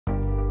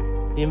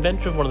The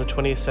inventor of one of the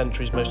 20th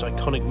century's most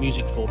iconic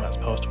music formats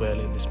passed away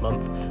earlier this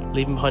month,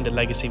 leaving behind a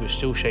legacy which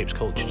still shapes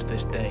culture to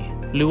this day.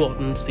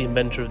 Ottens, the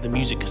inventor of the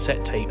music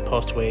cassette tape,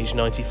 passed away aged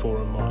 94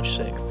 on March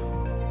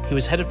 6th. He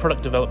was head of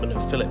product development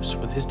at Philips,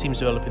 with his teams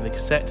developing the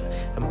cassette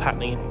and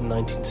patenting it in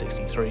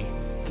 1963.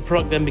 The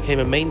product then became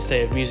a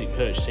mainstay of music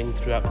purchasing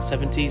throughout the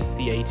 70s,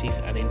 the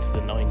 80s and into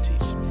the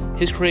 90s.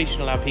 His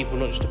creation allowed people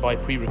not just to buy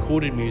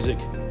pre-recorded music,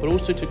 but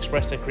also to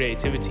express their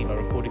creativity by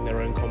recording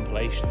their own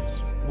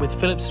compilations. With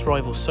Philips'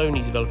 rival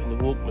Sony developing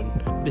the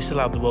Walkman, this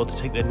allowed the world to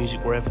take their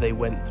music wherever they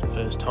went for the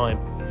first time.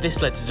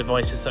 This led to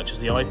devices such as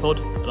the iPod,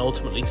 and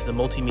ultimately to the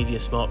multimedia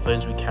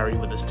smartphones we carry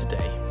with us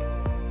today.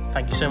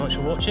 Thank you so much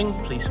for watching,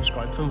 please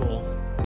subscribe for more.